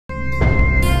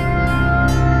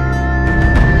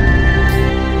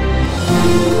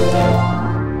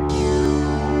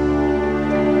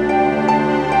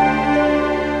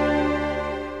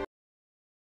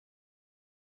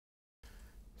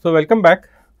So, welcome back.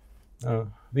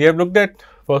 We have looked at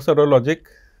first order logic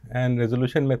and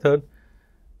resolution method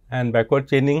and backward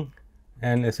chaining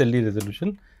and SLD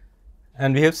resolution,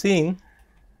 and we have seen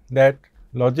that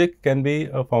logic can be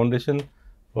a foundation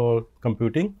for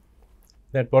computing,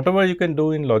 that whatever you can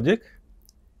do in logic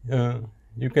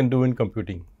you can do in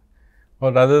computing,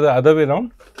 or rather the other way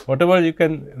around, whatever you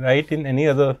can write in any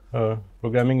other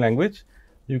programming language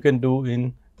you can do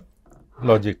in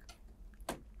logic.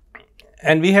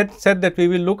 And we had said that we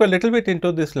will look a little bit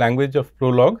into this language of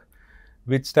Prolog,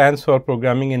 which stands for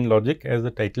programming in logic, as the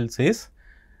title says,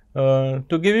 to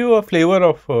give you a flavor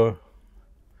of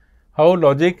how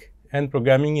logic and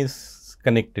programming is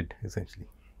connected essentially.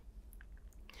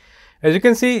 As you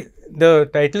can see, the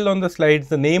title on the slides,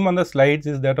 the name on the slides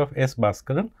is that of S.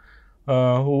 Bhaskaran,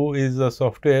 who is a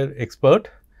software expert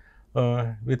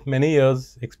with many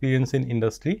years experience in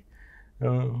industry.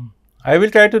 I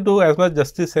will try to do as much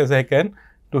justice as I can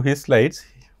to his slides.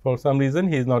 For some reason,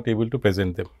 he is not able to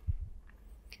present them.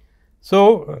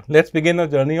 So, let us begin a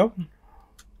journey of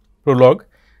Prolog,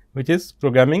 which is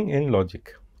programming in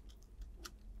logic.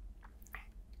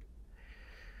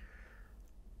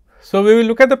 So, we will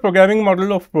look at the programming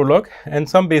model of Prolog and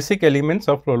some basic elements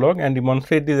of Prolog and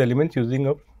demonstrate these elements using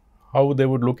how they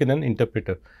would look in an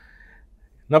interpreter.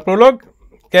 Now, Prolog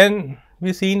can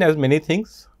be seen as many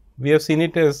things. We have seen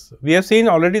it as, we have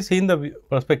already seen the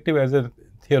perspective as a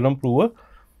theorem prover.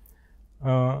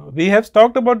 We have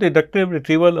talked about deductive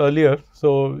retrieval earlier.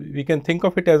 So, we can think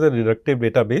of it as a deductive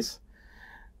database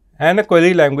and a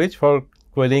query language for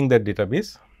querying that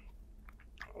database.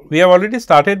 We have already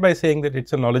started by saying that it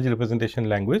is a knowledge representation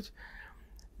language,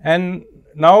 and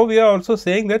now we are also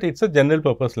saying that it is a general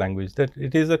purpose language, that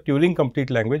it is a Turing complete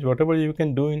language. Whatever you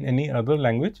can do in any other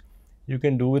language, you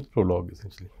can do with Prolog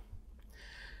essentially.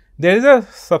 There is a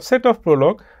subset of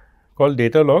Prolog called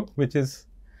Datalog, which is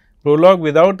Prolog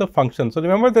without the function. So,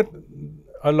 remember that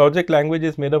a logic language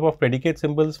is made up of predicate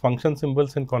symbols, function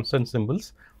symbols and constant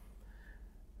symbols.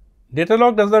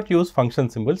 Datalog does not use function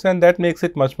symbols, and that makes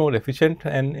it much more efficient,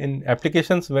 and in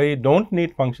applications where you do not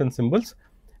need function symbols,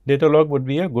 Datalog would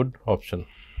be a good option.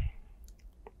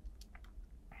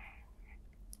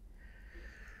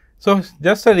 So,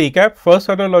 just a recap, first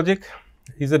order logic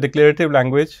is a declarative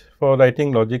language for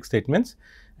writing logic statements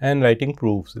and writing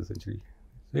proofs essentially.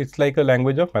 It is like a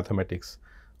language of mathematics.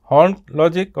 Horn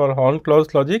logic or horn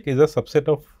clause logic is a subset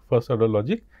of first order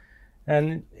logic,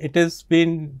 and it has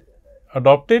been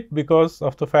adopted because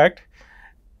of the fact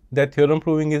that theorem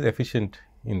proving is efficient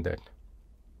in that.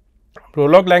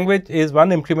 Prolog language is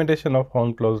one implementation of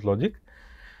horn clause logic,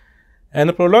 and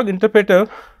a Prolog interpreter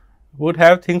would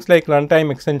have things like runtime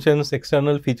extensions,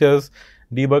 external features,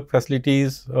 debug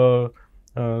facilities,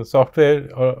 software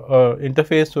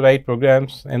interface to write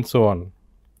programs and so on,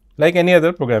 like any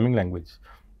other programming language.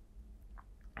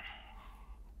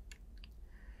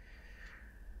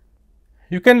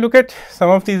 You can look at some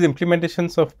of these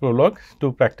implementations of Prolog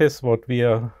to practice what we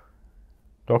are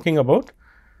talking about.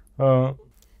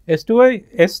 SWI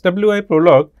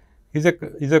Prolog is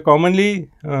a commonly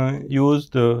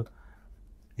used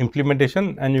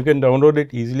implementation, and you can download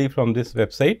it easily from this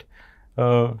website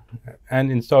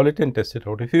and install it and test it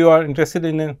out. If you are interested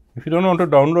in if you do not want to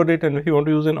download it and if you want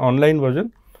to use an online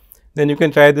version, then you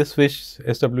can try this Swish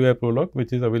SWI Prolog,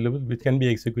 which is available, which can be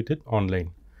executed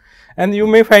online. And you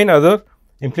may find other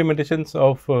implementations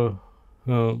of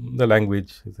the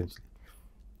language essentially.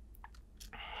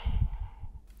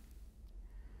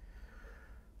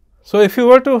 So, if you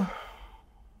were to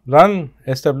run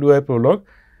SWI Prolog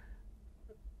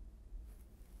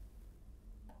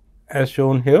as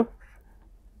shown here,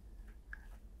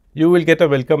 you will get a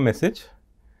welcome message,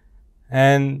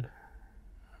 and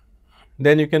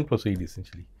then you can proceed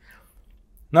essentially.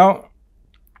 Now,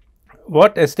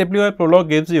 what SWI Prolog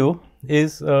gives you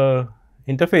is a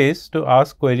interface to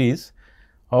ask queries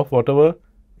of whatever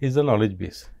is the knowledge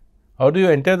base. How do you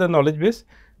enter the knowledge base?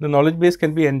 The knowledge base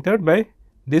can be entered by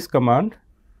this command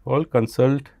called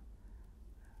consult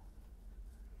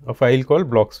a file called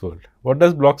blocksworld. What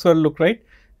does blocksworld look like?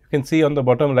 You can see on the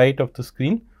bottom right of the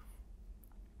screen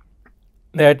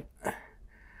that,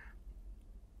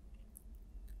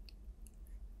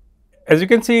 as you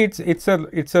can see, it's a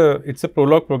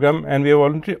Prolog program, and we have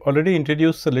already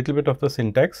introduced a little bit of the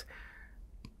syntax.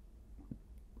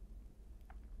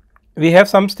 We have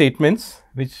some statements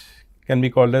which can be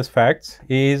called as facts.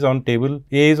 A is on table,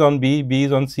 A is on B, B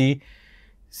is on C,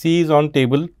 C is on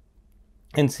table,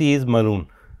 and C is maroon.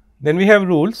 Then we have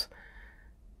rules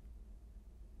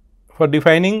for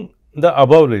defining the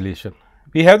above relation.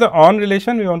 We have the on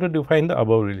relation, we want to define the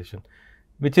above relation,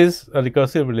 which is a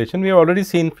recursive relation. We have already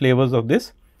seen flavors of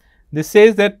this. this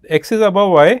says that x is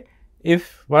above y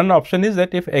if one option is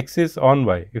that if x is on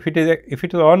y. If it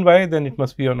is on y, then it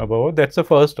must be on above y. That is the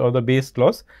first or the base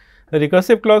clause. The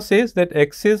recursive clause says that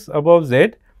x is above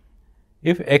z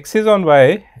if x is on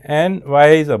y and y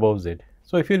is above z.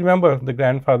 So, if you remember the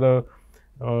grandfather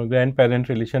grandparent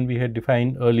relation we had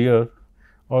defined earlier,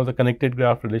 or the connected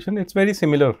graph relation, it is very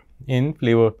similar in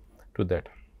flavor to that.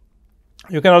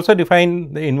 You can also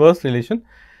define the inverse relation.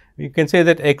 You can say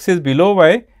that x is below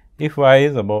y if y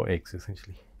is above x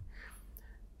essentially.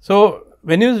 So,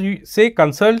 when you say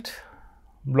consult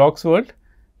Block's world,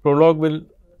 Prolog will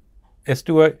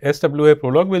SWI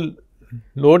Prolog will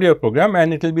load your program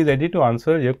and it will be ready to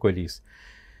answer your queries.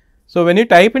 So, when you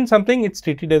type in something, it is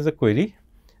treated as a query.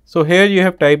 So, here you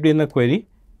have typed in a query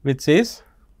which says,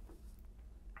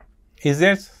 is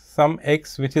there some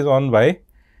x which is on y,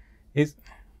 is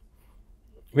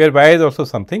where y is also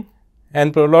something,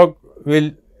 and Prolog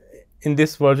will in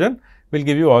this version will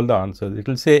give you all the answers. It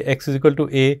will say x is equal to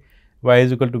a, y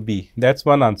is equal to b. That is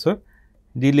one answer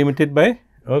delimited by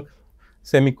a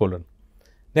semicolon.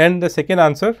 Then the second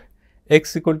answer,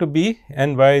 x equal to b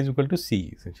and y is equal to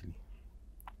c essentially.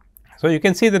 So, you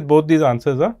can see that both these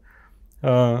answers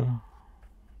are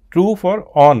true for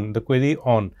on, the query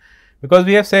on, because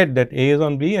we have said that a is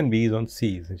on b and b is on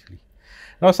c essentially.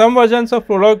 Now, some versions of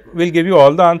Prolog will give you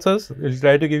all the answers, will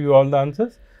try to give you all the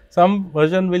answers. Some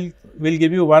version will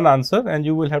give you one answer and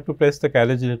you will have to press the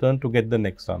carriage return to get the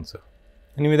next answer.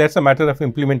 Anyway, that is a matter of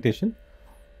implementation.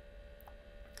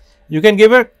 You can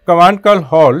give a command called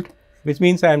halt, which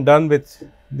means I am done with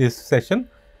this session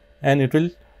and it will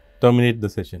terminate the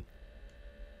session.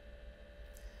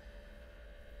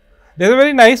 There is a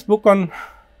very nice book on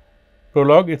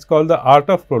Prolog. It is called The Art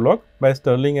of Prolog by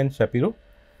Sterling and Shapiro.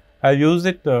 I have used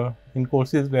it in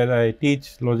courses where I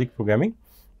teach logic programming,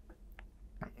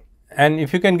 and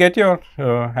if you can get your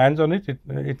hands on it,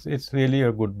 it's really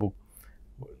a good book.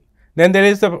 Then there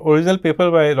is the original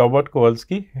paper by Robert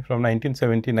Kowalski from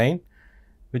 1979,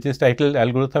 which is titled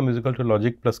Algorithm is equal to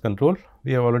logic plus control.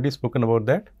 We have already spoken about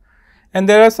that, and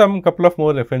there are some couple of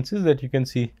more references that you can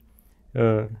see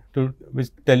which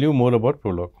tell you more about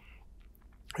Prolog.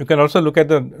 You can also look at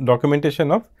the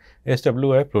documentation of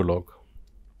SWI Prolog.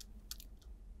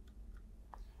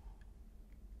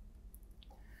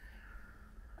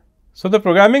 So, the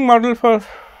programming model for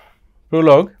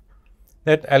Prolog,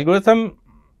 that algorithm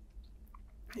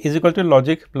is equal to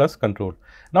logic plus control.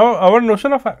 Now, our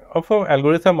notion of an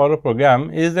algorithm or a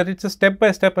program is that it is a step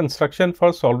by step instruction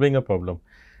for solving a problem,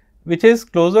 which is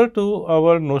closer to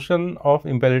our notion of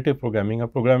imperative programming. A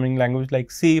programming language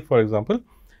like C, for example,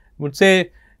 would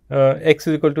say x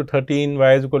is equal to 13,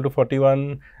 y is equal to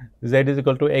 41, z is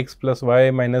equal to x plus y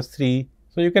minus 3.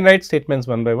 So, you can write statements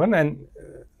one by one, and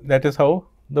that is how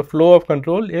the flow of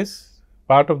control is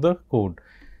part of the code.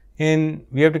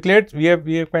 We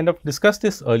have kind of discussed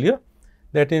this earlier,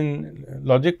 that in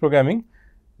logic programming,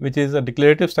 which is a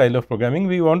declarative style of programming,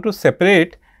 we want to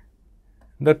separate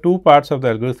the two parts of the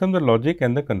algorithm, the logic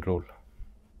and the control.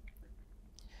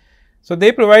 So,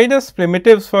 they provide us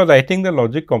primitives for writing the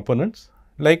logic components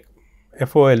like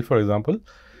FOL, for example,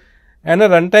 and a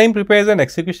runtime prepares an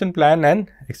execution plan and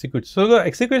executes. So, the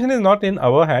execution is not in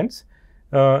our hands.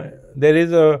 There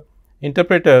is a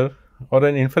interpreter or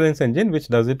an inference engine which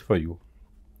does it for you.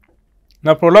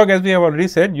 Now, Prolog, as we have already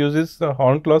said, uses the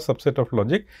horn clause subset of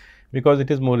logic because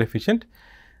it is more efficient,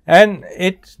 and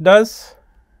it does,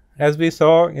 as we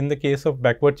saw in the case of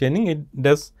backward chaining, it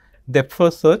does depth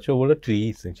first search over a tree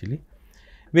essentially,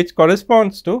 which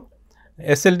corresponds to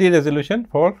SLD resolution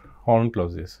for horn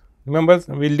clauses. Remember,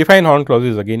 we will define horn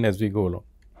clauses again as we go along.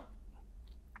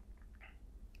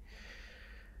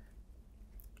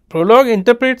 Prolog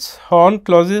interprets horn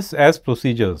clauses as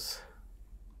procedures,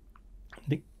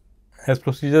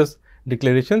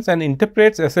 declarations, and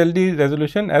interprets SLD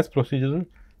resolution as procedural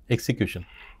execution.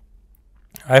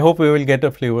 I hope we will get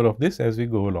a flavor of this as we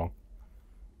go along.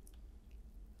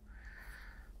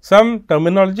 Some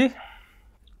terminology.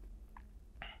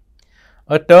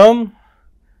 A term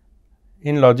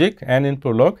in logic and in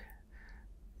Prolog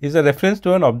is a reference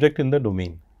to an object in the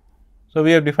domain. So,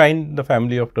 we have defined the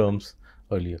family of terms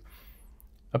earlier.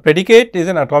 A predicate is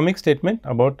an atomic statement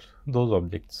about those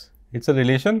objects. It is a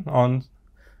relation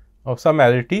of some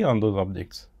arity on those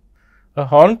objects. A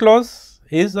horn clause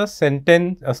is a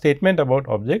statement about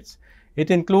objects. It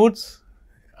includes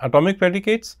atomic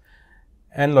predicates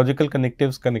and logical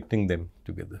connectives connecting them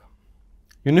together.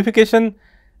 Unification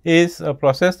is a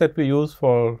process that we use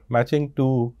for matching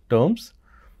two terms.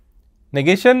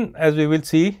 Negation, as we will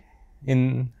see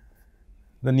in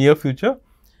the near future,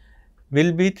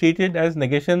 will be treated as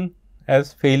negation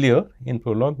as failure in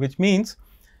Prolog, which means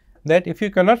that if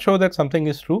you cannot show that something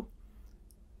is true,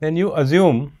 then you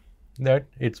assume that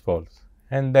it is false,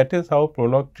 and that is how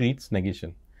Prolog treats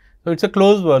negation. So, it is a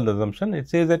closed world assumption. It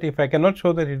says that if I cannot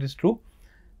show that it is true,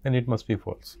 then it must be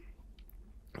false.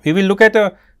 We will look at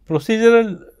a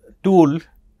procedural tool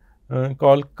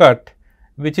called cut,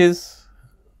 which is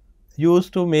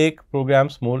used to make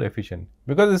programs more efficient,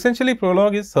 because essentially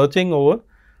Prolog is searching over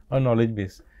a knowledge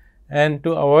base, and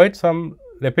to avoid some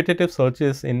repetitive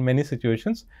searches in many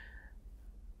situations,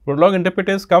 Prolog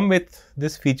interpreters come with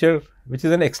this feature, which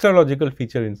is an extra logical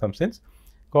feature in some sense,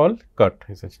 called cut.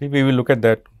 Essentially, we will look at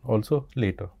that also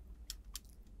later.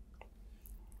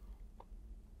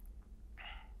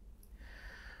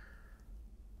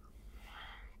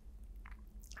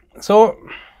 So,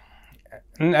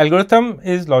 an algorithm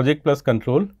is logic plus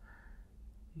control.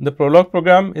 The Prolog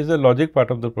program is the logic part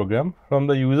of the program. From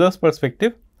the user's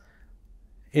perspective,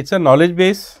 it is a knowledge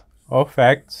base of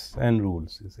facts and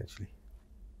rules essentially.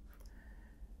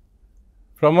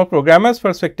 From a programmer's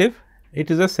perspective,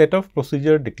 it is a set of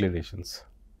procedure declarations.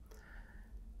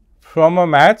 From a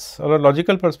maths or a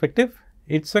logical perspective,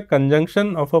 it is a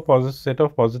conjunction of a set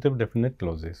of positive definite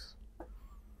clauses.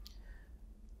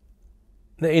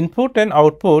 The input and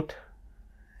output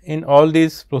in all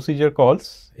these procedure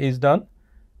calls is done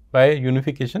by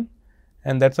unification,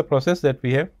 and that is a process that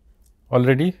we have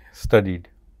already studied.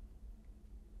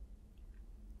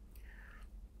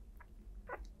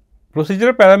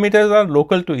 Procedural parameters are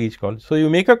local to each call. So, you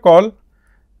make a call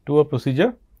to a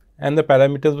procedure and the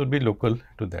parameters would be local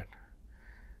to that.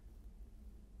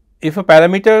 If a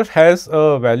parameter has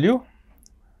a value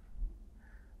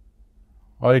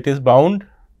or it is bound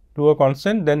to a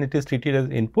constant, then it is treated as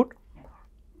input.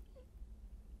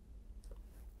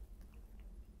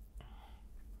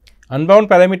 Unbound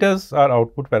parameters are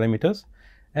output parameters,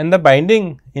 and the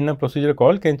binding in a procedure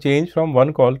call can change from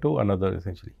one call to another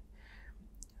essentially.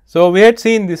 So, we had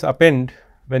seen this append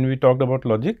when we talked about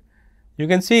logic. You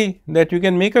can see that you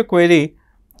can make a query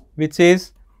which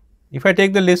says, if I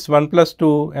take the list 1 plus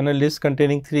 2 and a list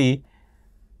containing 3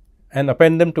 and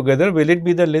append them together, will it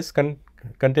be the list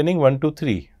containing 1, 2,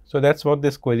 3. So, that is what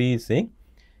this query is saying.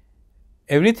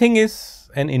 Everything is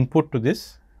an input to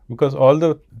this, because all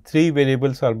the 3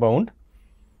 variables are bound,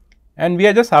 and we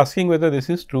are just asking whether this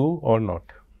is true or not.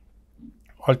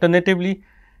 Alternatively,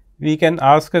 we can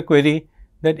ask a query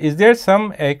that is there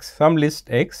some x, some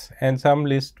list x and some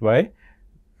list y,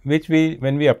 which we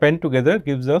when we append together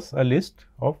gives us a list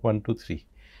of 1, 2, 3.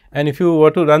 And if you were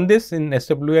to run this in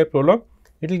SWI Prolog,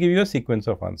 it will give you a sequence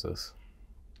of answers.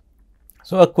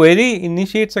 So, a query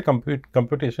initiates a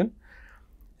computation,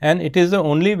 and it is the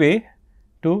only way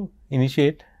to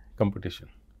initiate computation.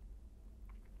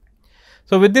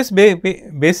 So, with this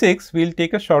basics, we will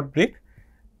take a short break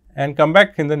and come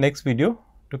back in the next video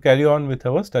to carry on with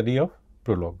our study of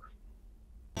Prolog.